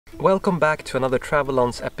Welcome back to another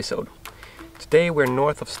Travel-Ons episode. Today we're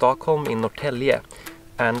north of Stockholm in Norrtälje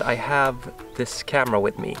and I have this camera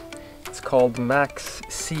with me. It's called Max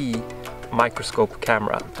C Microscope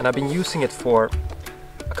camera and I've been using it for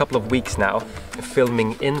a couple of weeks now,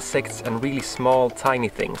 filming insects and really small tiny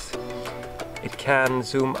things. It can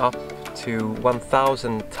zoom up to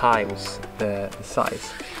 1000 times the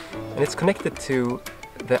size and it's connected to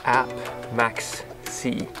the app Max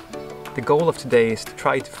C. The goal of today is to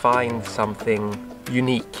try to find something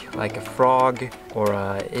unique, like a frog or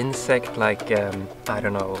an insect like, I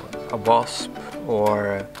don't know, a wasp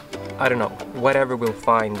or, I don't know, whatever we'll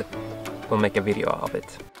find, we'll make a video of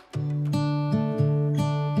it.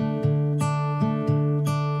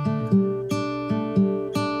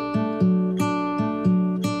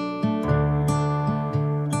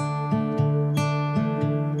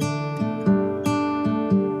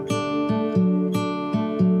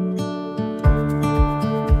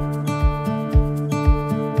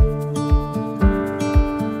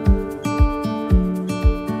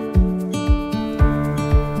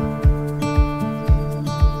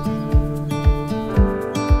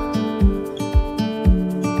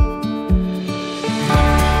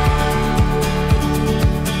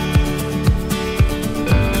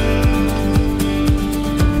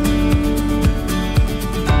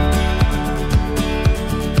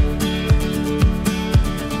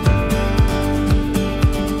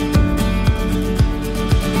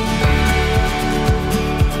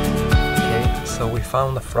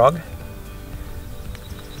 Found a frog.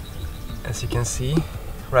 As you can see,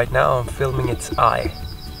 right now I'm filming its eye.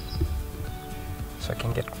 So I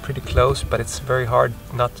can get pretty close, but it's very hard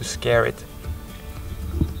not to scare it.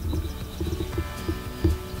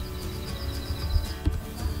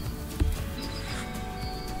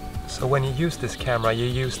 So when you use this camera, you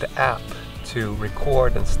use the app to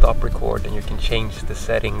record and stop record, and you can change the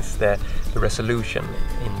settings, the resolution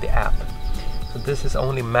in the app. So this is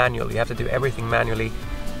only manual, you have to do everything manually,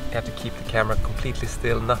 you have to keep the camera completely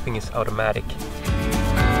still, nothing is automatic.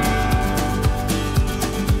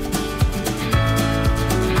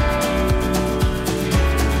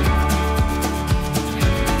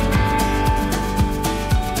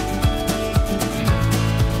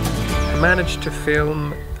 I managed to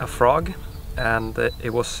film a frog and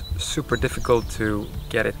it was super difficult to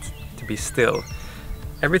get it to be still.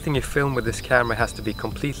 Everything you film with this camera has to be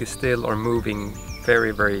completely still or moving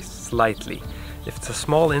very, very slightly. If it's a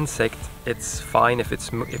small insect, it's fine if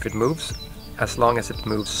it moves, as long as it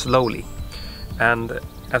moves slowly. And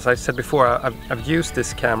as I said before, I've used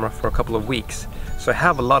this camera for a couple of weeks, so I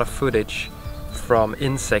have a lot of footage from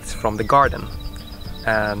insects from the garden.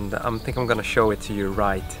 And I think I'm gonna show it to you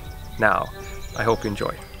right now. I hope you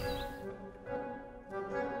enjoy.